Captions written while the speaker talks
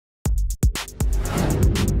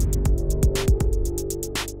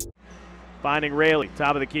Finding Rayleigh,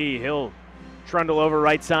 top of the key. He'll trundle over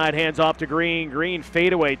right side, hands off to Greene. Greene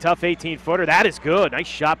fadeaway, tough 18-footer. That is good. Nice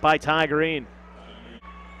shot by Ty Greene.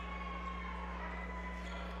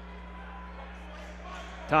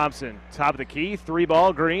 Thompson, top of the key,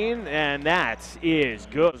 3-ball Greene, and that is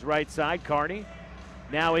good. Right side, Carney.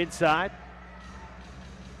 Now inside.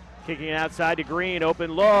 Kicking it outside to Greene,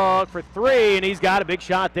 open look for 3, and he's got a big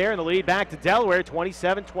shot there, and the lead back to Delaware,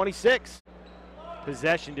 27-26.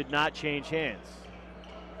 Possession did not change hands.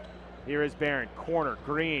 Here is Barron, corner,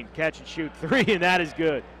 Greene, catch and shoot 3, and that is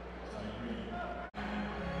good.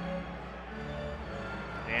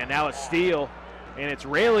 And now a steal, and it's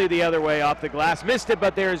Rayleigh the other way off the glass. Missed it,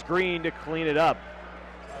 but there's Greene to clean it up.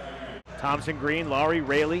 Thompson, Greene, Laurie,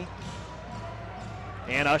 Rayleigh,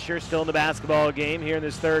 and Usher still in the basketball game here in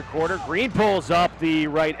this third quarter. Greene pulls up, the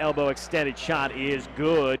right elbow extended shot is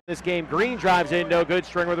good. This game, Greene drives in, no good.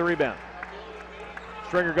 Stringer with a rebound.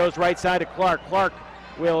 Stringer goes right side to Clark. Clark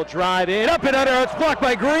will drive in, up and under, it's blocked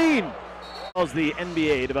by Greene. The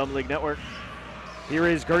NBA Development League Network. Here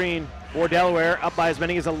is Greene for Delaware, up by as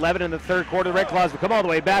many as 11 in the third quarter. The Red Claws will come all the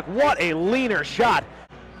way back. What a leaner shot.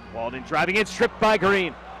 Walden driving in, stripped by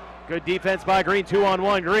Greene. Good defense by Greene,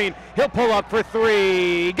 2-on-1. Greene, he'll pull up for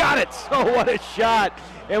 3. Got it! Oh, what a shot.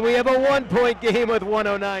 And we have a 1-point game with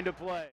 1:09 to play.